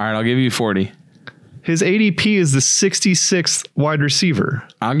 All right, I'll give you 40. His ADP is the 66th wide receiver.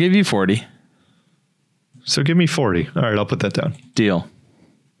 I'll give you 40. So give me 40. All right, I'll put that down. Deal.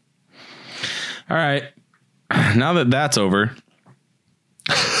 All right. Now that that's over,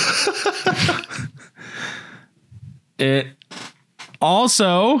 it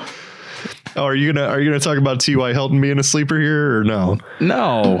also... Oh, are you gonna talk about T.Y. Hilton being a sleeper here or no?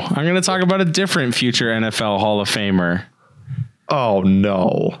 No, I'm gonna talk about a different future NFL Hall of Famer. Oh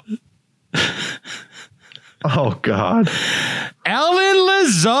no. Oh God. Allen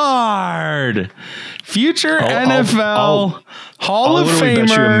Lazard, future NFL Hall of Famer. Bet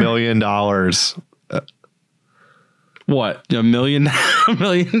you $1 million. What? $1 million? $1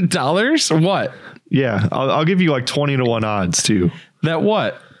 million? What? Yeah, I'll give you like 20-1 odds too. That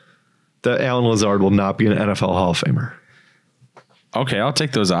what? That Allen Lazard will not be an NFL Hall of Famer. Okay, I'll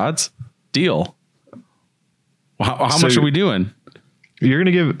take those odds. Deal. How much are we doing? You're going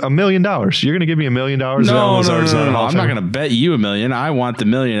to give $1 million. You're going to give me $1 million. No. I'm not going to bet you $1 million. I want the $1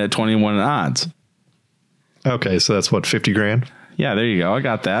 million at 21 odds. Okay, so that's what, 50 grand? Yeah, there you go. I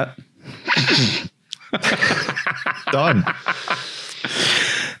got that. Done.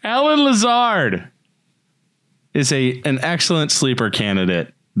 Allen Lazard is an excellent sleeper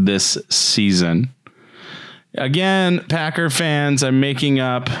candidate this season. Again, Packer fans, I'm making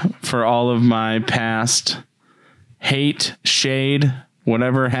up for all of my past hate, shade,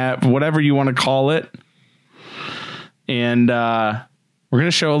 whatever you want to call it. And we're going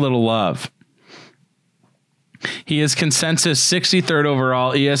to show a little love. He is consensus 63rd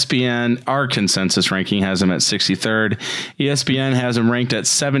overall. ESPN, our consensus ranking, has him at 63rd. ESPN has him ranked at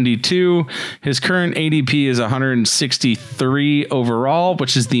 72. His current ADP is 163 overall,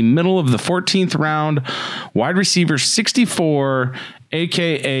 which is the middle of the 14th round. Wide receiver 64,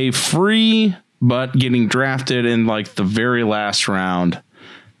 aka free, but getting drafted in like the very last round.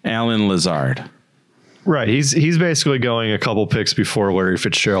 Allen Lazard. Right. He's basically going a couple picks before Larry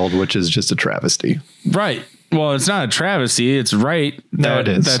Fitzgerald, which is just a travesty. Right. Well, it's not a travesty. It's right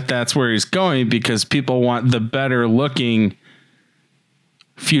that's where he's going because people want the better looking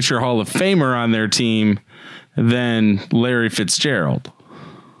future Hall of Famer on their team than Larry Fitzgerald.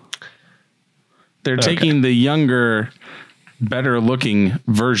 They're taking the younger, better looking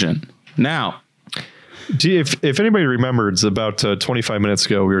version. Now, if anybody remembers, about 25 minutes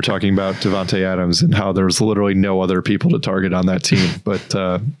ago, we were talking about Davante Adams and how there was literally no other people to target on that team. But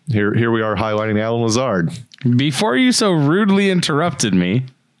here we are highlighting Allen Lazard. Before you so rudely interrupted me,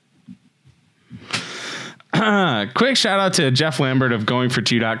 quick shout out to Jeff Lambert of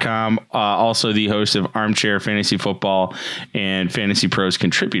GoingFor2.com, also the host of Armchair Fantasy Football and Fantasy Pros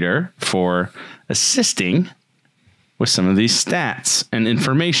contributor, for assisting with some of these stats and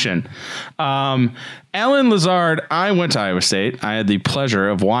information. Allen Lazard, I went to Iowa State. I had the pleasure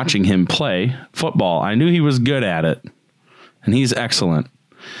of watching him play football. I knew he was good at it, and he's excellent.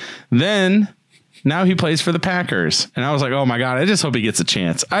 Now he plays for the Packers, and I was like, oh my God, I just hope he gets a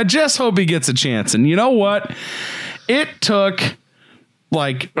chance. And you know what? It took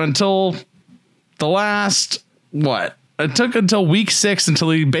until the last, It took until week 6 until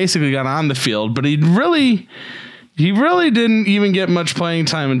he basically got on the field, but he really didn't even get much playing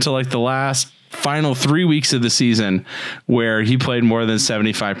time until the final 3 weeks of the season, where he played more than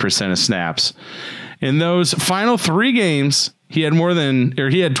 75% of snaps. In those final 3 games, he had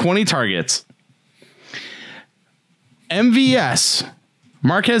 20 targets. MVS,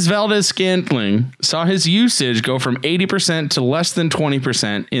 Marquez Valdez-Scantling, saw his usage go from 80% to less than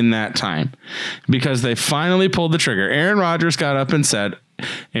 20% in that time because they finally pulled the trigger. Aaron Rodgers got up and said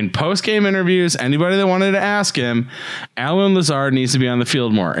in post-game interviews, anybody that wanted to ask him, Allen Lazard needs to be on the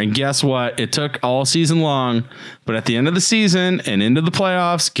field more. And guess what? It took all season long, but at the end of the season and into the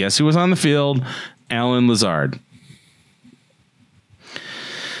playoffs, guess who was on the field? Allen Lazard.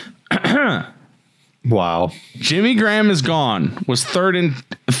 Wow. Jimmy Graham is gone, was third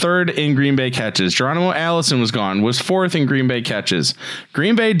in Green Bay catches. Geronimo Allison was gone, was 4th in Green Bay catches.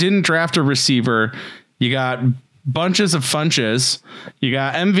 Green Bay didn't draft a receiver. You got bunches of funches. You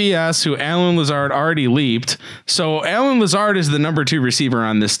got MVS, who Alan Lazard already leaped. So Alan Lazard is the number 2 receiver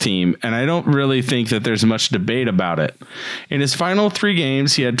on this team, and I don't really think that there's much debate about it. In his final 3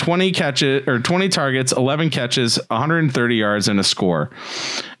 games, he had 20 targets, 11 catches, 130 yards, and a score.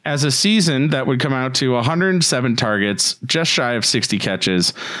 As a season, that would come out to 107 targets, just shy of 60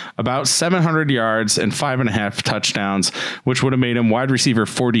 catches, about 700 yards, and 5.5 touchdowns, which would have made him wide receiver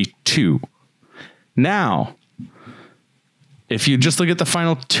 42. Now, if you just look at the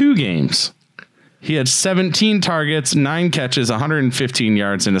final 2 games, he had 17 targets, 9 catches, 115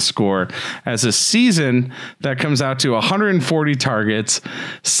 yards, and a score. As a season, that comes out to 140 targets,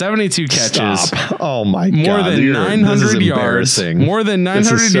 72 catches. Stop. Oh my God. More than 900 yards. More than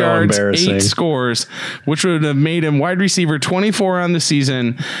 900 yards, 8 scores, which would have made him wide receiver 24 on the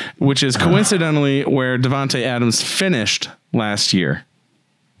season, which is coincidentally where Davante Adams finished last year.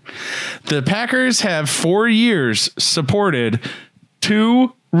 The Packers have 4 years supported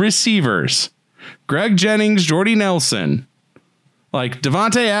 2 receivers. Greg Jennings, Jordy Nelson, like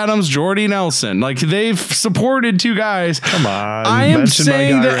Davante Adams, Jordy Nelson, like they've supported 2 guys. Come on. I am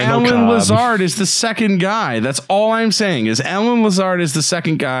saying that Alan Lazard is the second guy. That's all I'm saying is Alan Lazard is the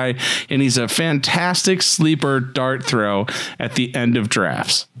second guy, and he's a fantastic sleeper dart throw at the end of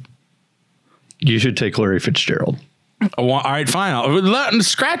drafts. You should take Larry Fitzgerald. Oh, all right, fine.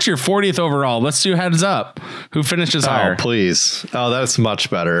 Scratch your 40th overall. Let's do heads up. Who finishes higher? Oh, please. Oh, that's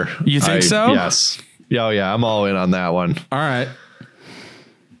much better. You think so? Yes. Oh, yeah. I'm all in on that one. All right.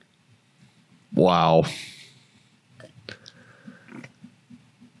 Wow.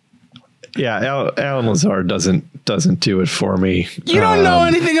 Yeah, Alan Lazard doesn't do it for me. You don't know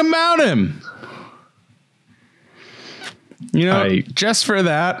anything about him. You know, just for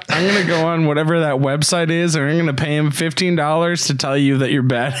that, I'm going to go on whatever that website is, and I'm going to pay him $15 to tell you that you're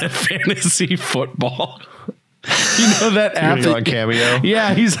bad at fantasy football. You know that app? He's on Cameo?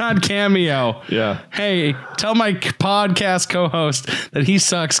 Yeah, he's on Cameo. Yeah. Hey, tell my podcast co-host that he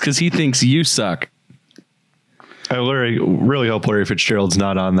sucks because he thinks you suck. I really hope Larry Fitzgerald's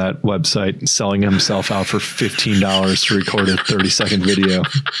not on that website selling himself out for $15 to record a 30-second video.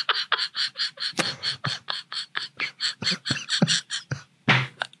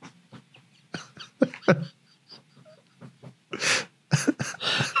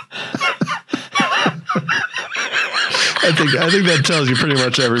 I think that tells you pretty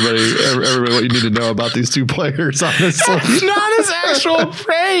much everybody what you need to know about these 2 players, honestly. That's not his actual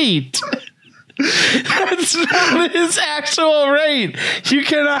rate. That's not his actual rate. You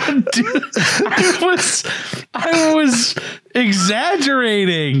cannot do. I was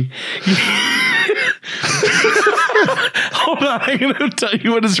exaggerating. Hold on, I'm going to tell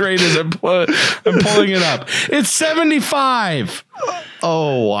you what his rate is. I'm pulling it up. It's 75.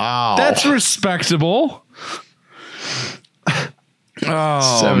 Oh wow, that's respectable.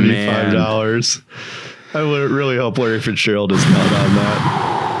 Oh, $75. I really hope Larry Fitzgerald is not on that.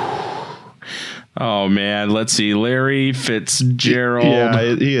 Oh man, let's see. Larry Fitzgerald.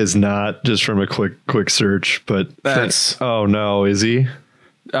 Yeah, he is not, just from a quick search, but that's oh no, is he?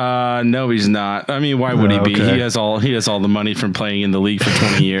 No, he's not. I mean, why would he be? Okay. He has all the money from playing in the league for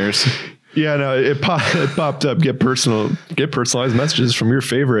 20 years. Yeah, no, it popped up. Get personalized messages from your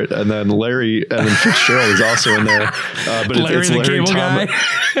favorite, and then Larry and then Fitzgerald is also in there. But it's Larry Thomas.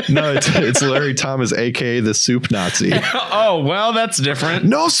 No, it's Larry Thomas, aka the Soup Nazi. Oh well, that's different.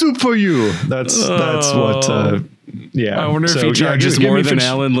 No soup for you. That's what. Yeah, I wonder if he charges more than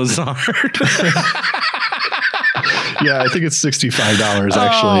Alan Lazard. Yeah, I think it's $65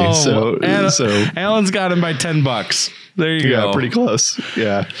 actually. So Alan's got him by $10. There you go. Yeah, pretty close.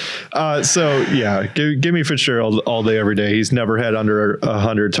 Yeah. Give me Fitzgerald all day, every day. He's never had under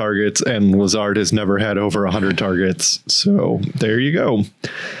 100 targets, and Lazard has never had over 100 targets. So there you go.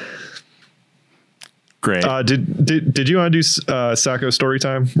 Great. Did you want to do Sacko story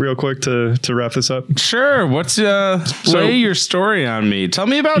time real quick to wrap this up? Sure. What's lay your story on me? Tell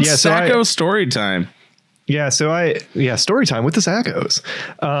me about Sacko story time. Yeah, story time with the Sackos.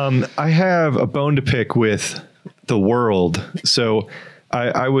 I have a bone to pick with the world. So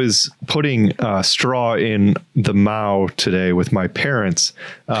I was putting straw in the mow today with my parents.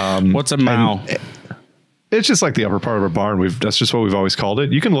 What's a mow? It's just like the upper part of a barn. That's just what we've always called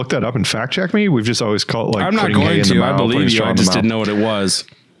it. You can look that up and fact check me. We've just always called it like. I'm not going to. I believe you. I just didn't know what it was.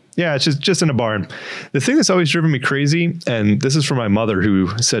 Yeah, it's just in a barn. The thing that's always driven me crazy, and this is from my mother,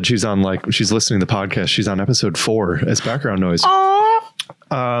 who said she's listening to the podcast. She's on episode 4 as background noise. Hi,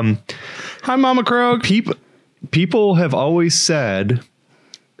 Mama Krog. People have always said,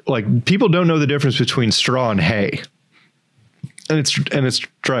 like, people don't know the difference between straw and hay, and it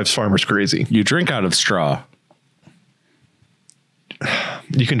drives farmers crazy. You drink out of straw.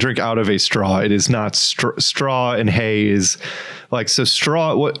 you can drink out of a straw. It is not straw, and hay is like, so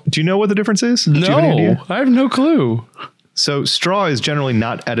straw. What do you know what the difference is? No, do you have any idea? I have no clue. So straw is generally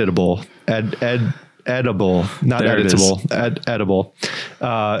not editable. Edible, not editable. Edible.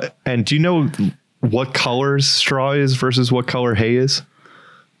 And do you know what colors straw is versus what color hay is?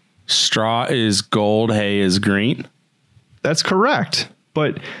 Straw is gold, hay is green. That's correct.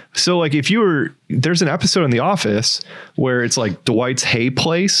 But so like there's an episode in The Office where it's like Dwight's hay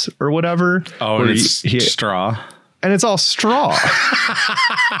place or whatever. Oh, and it's straw. And it's all straw.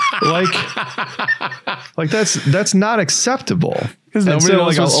 like that's not acceptable. Because nobody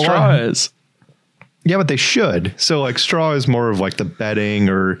knows what straw is. Yeah, but they should. So like straw is more of like the bedding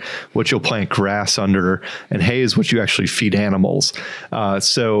or what you'll plant grass under, and hay is what you actually feed animals.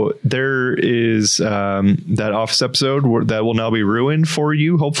 So there is that Office episode that will now be ruined for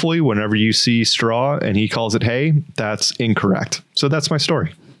you. Hopefully, whenever you see straw and he calls it hay, that's incorrect. So that's my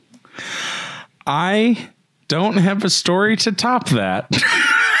story. I don't have a story to top that.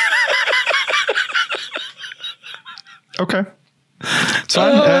 Okay. It's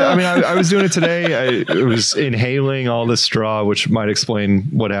fine. I mean, I was doing it today. I was inhaling all this straw, which might explain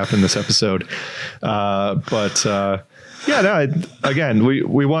what happened this episode. Yeah, no, again,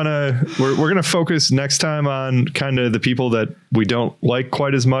 we're going to focus next time on kind of the people that we don't like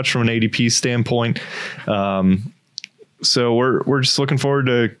quite as much from an ADP standpoint. So we're just looking forward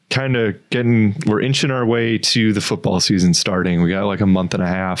to kind of we're inching our way to the football season starting. We got like a month and a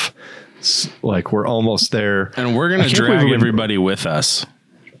half. Like we're almost there, and we're going to drag everybody with us.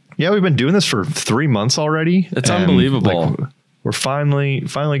 Yeah, we've been doing this for 3 months already. It's unbelievable. Like, we're finally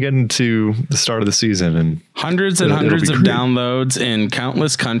getting to the start of the season, and hundreds and hundreds of downloads in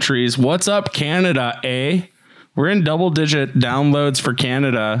countless countries. What's up, Canada? We're in double-digit downloads for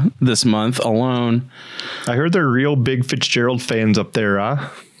Canada this month alone. I heard they're real big Fitzgerald fans up there.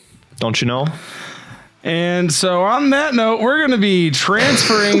 Don't you know? And so on that note, we're going to be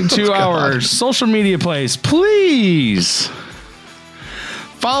transferring to our social media place. Please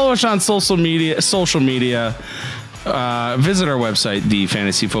follow us on social media. Visit our website,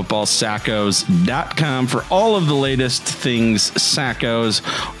 thefantasyfootballsackos.com, for all of the latest things Sackos,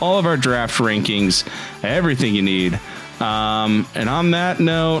 all of our draft rankings, everything you need. And on that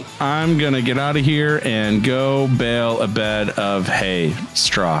note, I'm going to get out of here and go bale a bed of hay,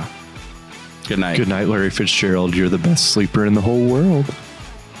 straw. Good night. Good night, Larry Fitzgerald. You're the best sleeper in the whole world.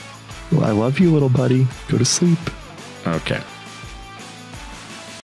 Well, I love you, little buddy. Go to sleep. Okay.